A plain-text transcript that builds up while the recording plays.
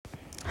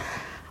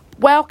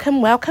Welcome.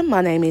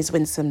 My name is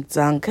Winsome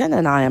Duncan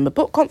and I am a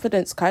book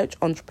confidence coach,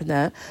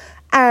 entrepreneur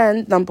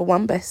and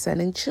 #1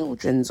 best-selling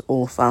children's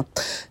author.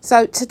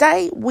 So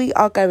today we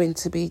are going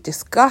to be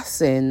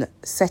discussing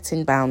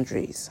setting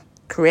boundaries,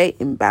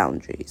 creating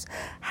boundaries,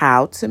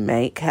 how to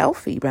make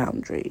healthy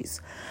boundaries.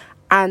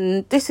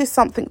 And this is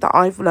something that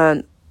I've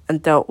learned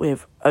and dealt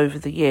with over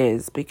the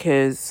years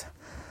because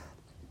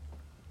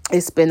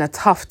it's been a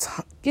tough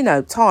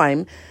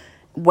time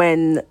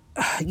when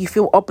you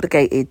feel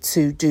obligated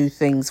to do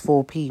things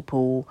for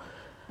people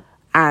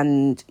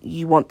and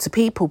you want to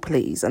people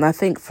please. And I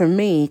think for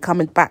me,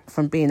 coming back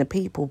from being a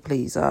people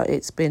pleaser,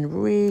 it's been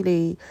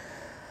really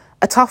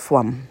a tough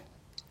one.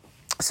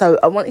 So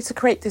I wanted to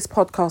create this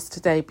podcast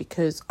today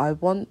because I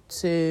want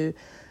to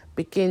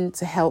begin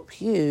to help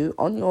you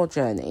on your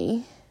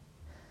journey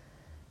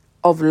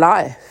of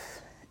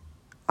life.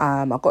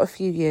 I've got a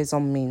few years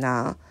on me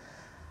now,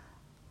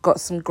 got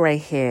some grey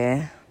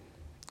hair,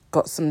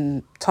 got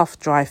some tough,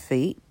 dry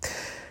feet.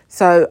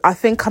 So I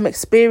think I'm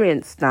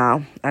experienced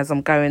now as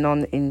I'm going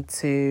on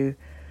into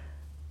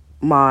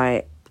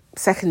my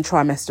second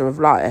trimester of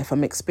life.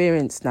 I'm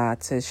experienced now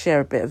to share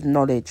a bit of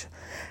knowledge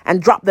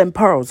and drop them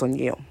pearls on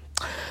you.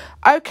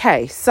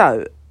 Okay,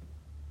 so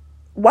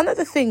one of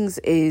the things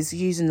is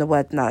using the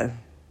word no.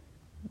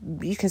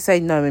 You can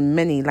say no in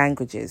many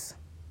languages.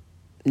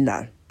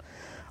 No,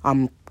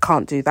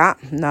 can't do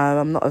that. No,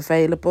 I'm not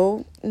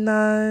available.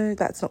 No,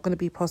 that's not going to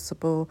be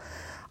possible.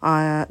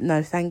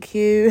 No, thank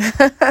you.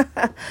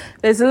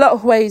 There's a lot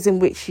of ways in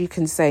which you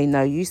can say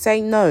no. You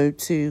say no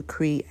to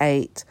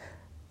create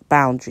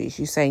boundaries.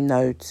 You say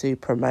no to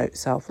promote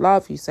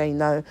self-love. You say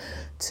no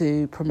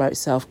to promote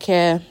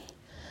self-care.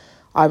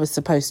 I was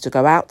supposed to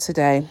go out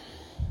today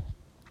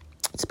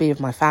to be with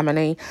my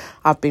family.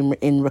 I've been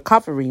in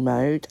recovery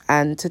mode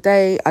and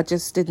today I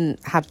just didn't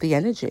have the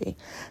energy.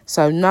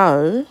 So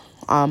no,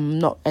 I'm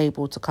not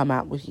able to come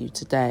out with you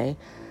today.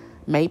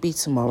 Maybe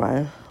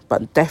tomorrow,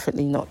 but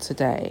definitely not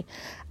today.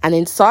 And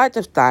inside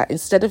of that,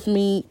 instead of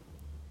me,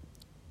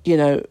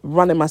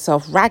 running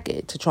myself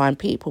ragged to try and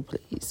people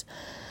please,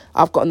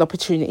 I've got an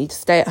opportunity to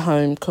stay at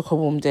home, cook a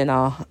warm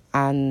dinner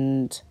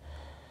and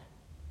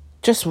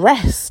just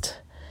rest.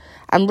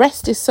 And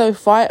rest is so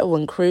vital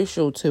and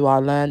crucial to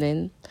our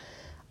learning.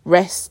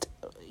 Rest,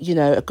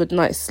 a good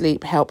night's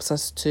sleep helps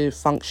us to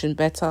function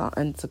better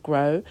and to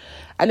grow.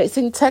 And it's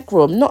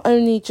integral, not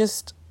only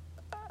just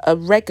a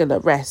regular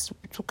rest.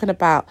 We're talking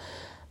about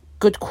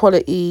good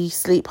quality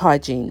sleep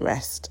hygiene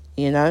rest,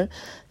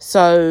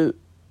 So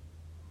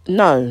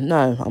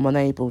no, I'm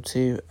unable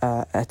to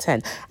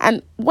attend.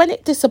 And when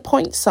it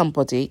disappoints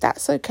somebody,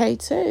 that's okay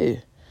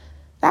too.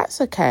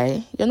 That's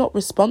okay. You're not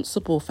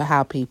responsible for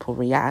how people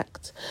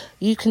react.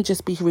 You can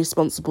just be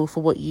responsible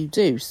for what you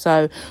do.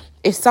 So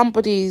if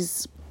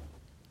somebody's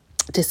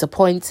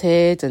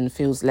disappointed and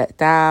feels let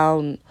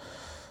down,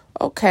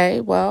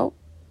 okay, well,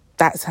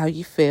 that's how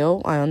you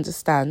feel. I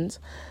understand.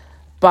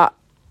 But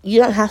you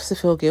don't have to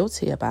feel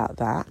guilty about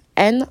that.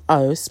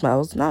 N-O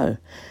smells no.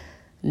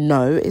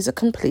 No is a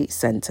complete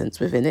sentence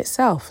within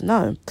itself.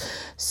 No.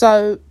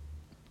 So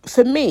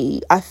for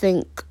me, I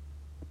think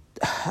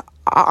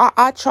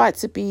I try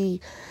to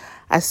be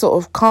as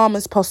sort of calm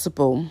as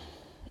possible,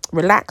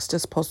 relaxed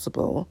as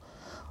possible,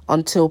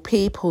 until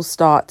people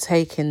start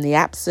taking the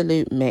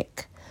absolute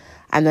mick.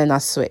 And then I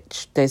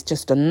switch. There's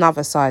just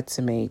another side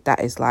to me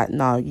that is like,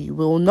 no, you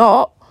will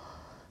not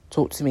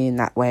talk to me in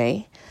that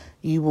way.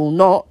 You will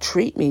not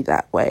treat me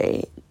that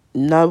way.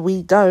 No,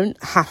 we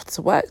don't have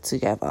to work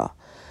together.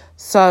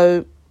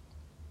 So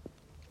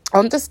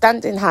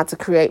understanding how to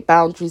create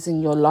boundaries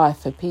in your life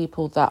for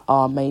people that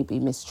are maybe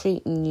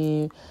mistreating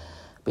you,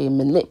 being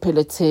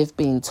manipulative,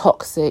 being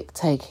toxic,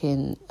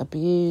 taking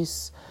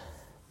abuse,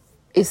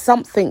 is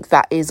something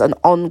that is an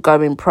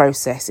ongoing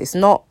process. It's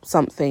not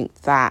something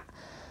that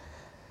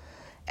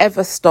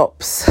ever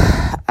stops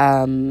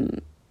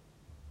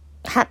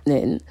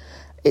happening.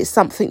 It's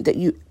something that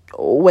you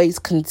always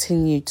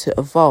continue to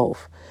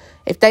evolve.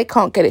 If they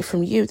can't get it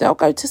from you, they'll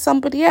go to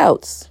somebody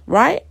else,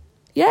 right?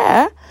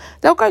 Yeah,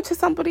 they'll go to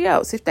somebody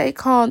else if they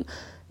can't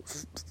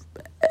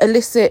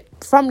elicit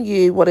from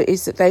you what it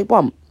is that they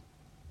want.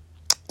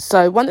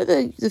 So one of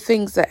the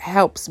things that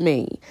helps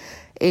me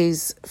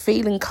is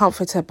feeling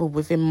comfortable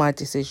within my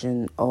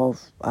decision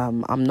of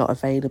I'm not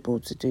available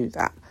to do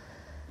that.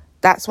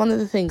 That's one of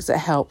the things that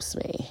helps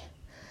me.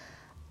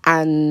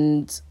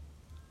 And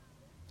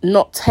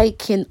not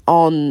taking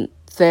on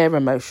their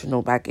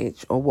emotional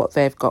baggage or what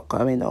they've got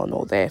going on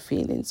or their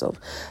feelings of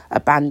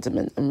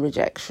abandonment and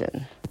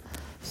rejection.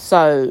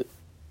 So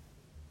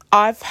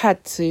I've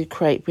had to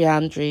create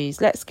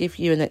boundaries. Let's give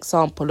you an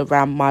example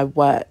around my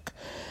work.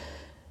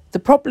 The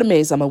problem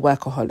is I'm a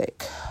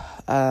workaholic.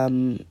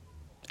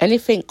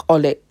 Anything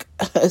olic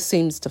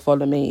seems to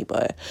follow me.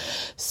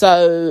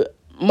 So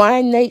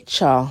my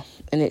nature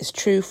in its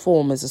true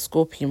form as a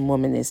Scorpion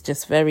woman is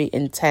just very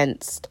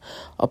intense,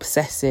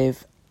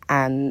 obsessive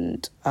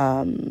and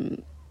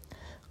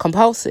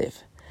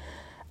compulsive.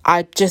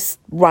 I just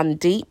run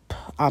deep.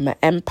 I'm an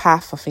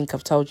empath. I think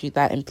I've told you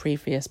that in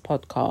previous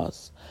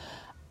podcasts.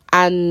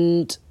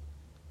 And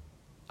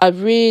I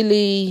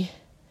really,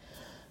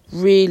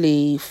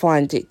 really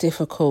find it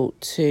difficult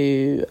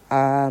to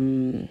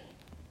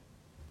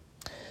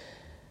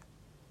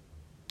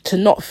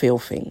not feel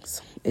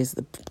things,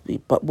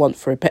 but want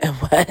for a better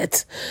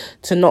word,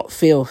 to not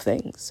feel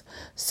things.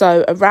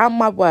 So around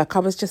my work, I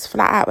was just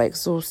flat out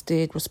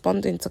exhausted,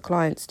 responding to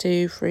clients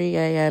 2, 3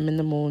 a.m. in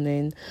the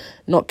morning,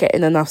 not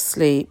getting enough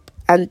sleep.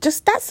 And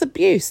just that's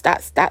abuse.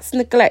 That's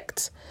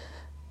neglect.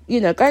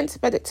 Going to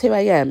bed at 2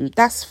 a.m.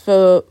 That's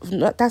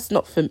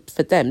not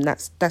for them.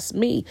 That's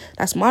me.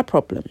 That's my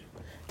problem.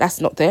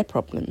 That's not their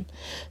problem.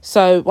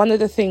 So one of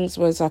the things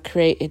was I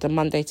created a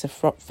Monday to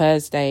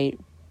Thursday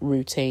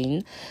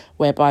routine,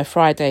 whereby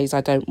Fridays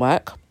I don't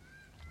work.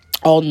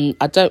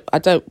 I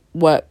don't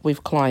work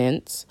with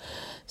clients,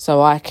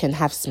 so I can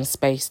have some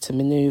space to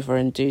maneuver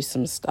and do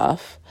some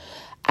stuff.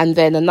 And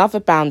then another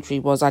boundary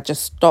was I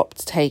just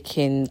stopped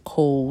taking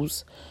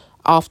calls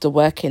after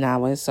working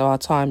hours. So our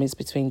time is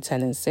between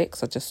 10 and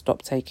 6. I just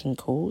stopped taking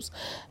calls.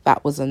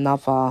 That was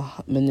another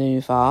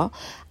maneuver.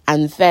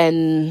 And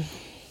then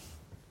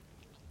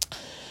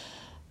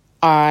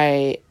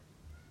I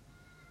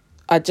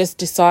just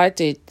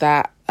decided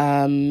that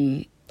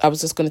I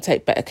was just going to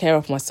take better care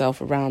of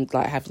myself around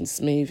like having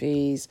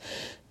smoothies,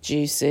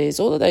 juices,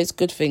 all of those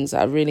good things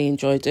that I really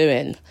enjoy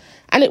doing.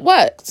 And it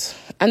worked.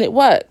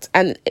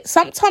 And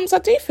sometimes I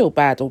do feel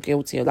bad or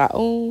guilty or like,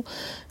 oh,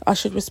 I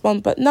should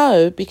respond. But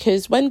no,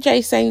 because when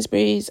J.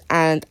 Sainsbury's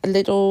and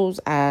Lidl's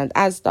and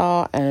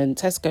Asda and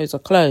Tesco's are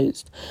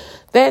closed,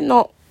 they're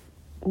not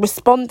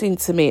responding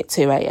to me at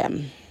 2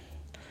 a.m.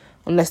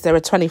 unless they're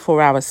a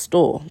 24-hour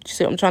store. Do you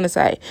see what I'm trying to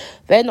say?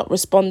 They're not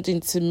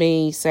responding to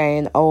me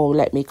saying, oh,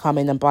 let me come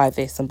in and buy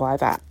this and buy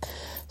that.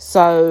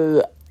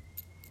 So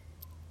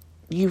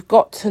you've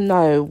got to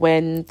know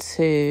when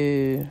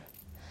to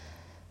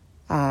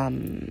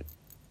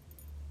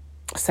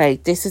say,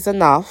 this is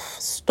enough,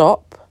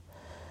 stop,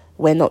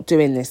 we're not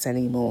doing this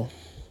anymore.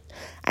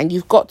 And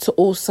you've got to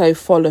also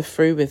follow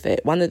through with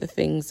it. One of the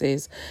things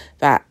is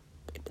that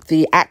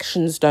the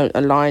actions don't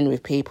align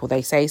with people.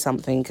 They say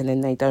something and then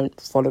they don't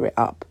follow it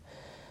up.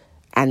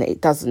 And it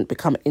doesn't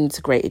become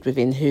integrated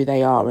within who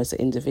they are as an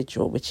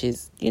individual, which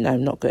is,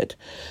 not good.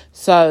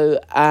 So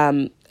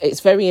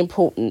it's very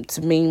important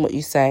to mean what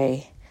you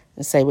say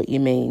and say what you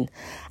mean.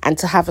 And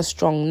to have a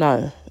strong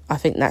no. I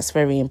think that's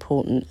very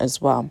important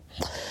as well.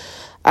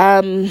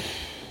 So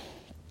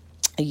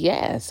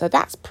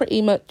that's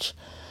pretty much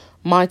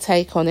my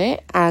take on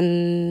it.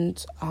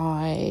 And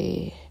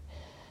I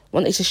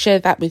wanted to share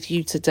that with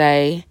you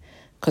today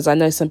because I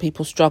know some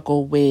people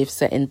struggle with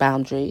setting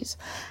boundaries.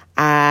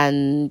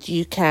 And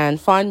you can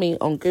find me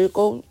on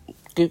Google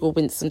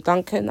Winsome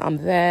Duncan.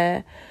 I'm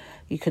there.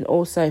 You can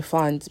also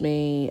find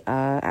me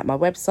at my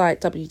website,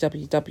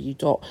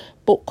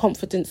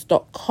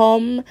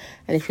 www.bookconfidence.com.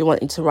 And if you're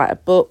wanting to write a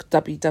book,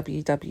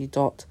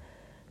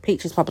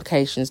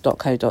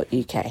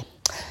 www.peachespublications.co.uk.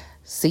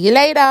 See you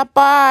later.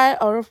 Bye.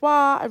 Au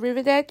revoir.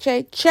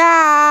 Arrivederci.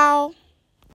 Ciao.